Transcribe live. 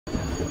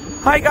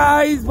Hi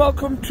guys,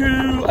 welcome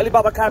to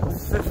Alibaba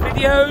Cabs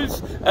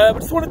videos. I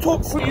just want to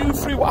talk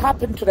through what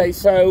happened today.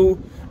 So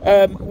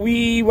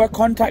we were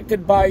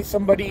contacted by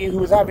somebody who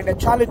was having a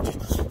challenge.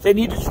 They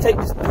needed to take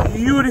this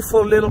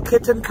beautiful little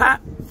kitten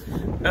cat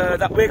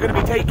that we're going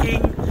to be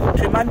taking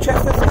to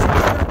Manchester. So she's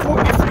going to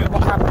talk you through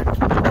what happened.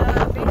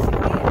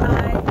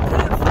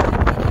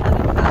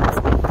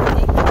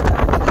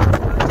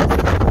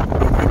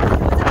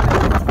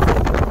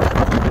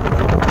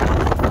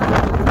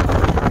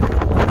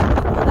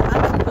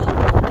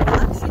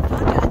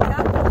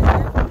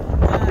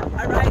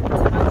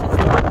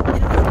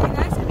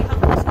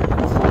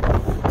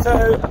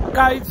 So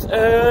guys,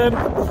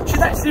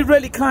 she's actually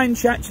really kind.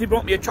 She actually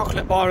brought me a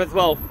chocolate bar as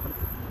well.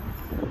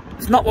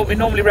 It's not what we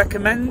normally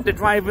recommend. The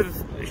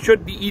drivers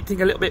should be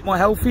eating a little bit more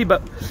healthy,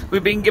 but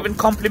we've been given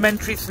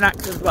complimentary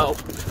snacks as well.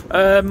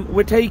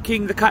 We're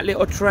taking the cat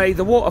litter tray,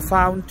 the water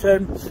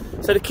fountain,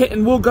 so the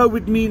kitten will go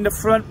with me in the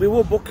front. We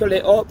will buckle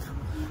it up.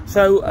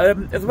 So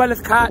as well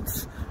as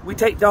cats, we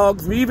take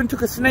dogs. We even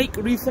took a snake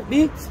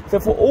recently.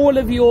 So for all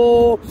of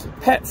your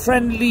pet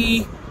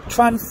friendly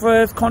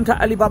transfers,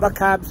 contact Alibaba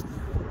Cabs.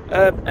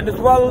 And as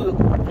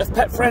well as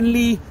pet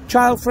friendly,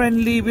 child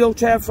friendly,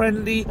 wheelchair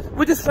friendly,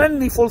 we're just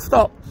friendly full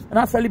stop. And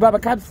that's Alibaba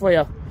Cabs for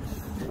you.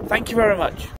 Thank you very much.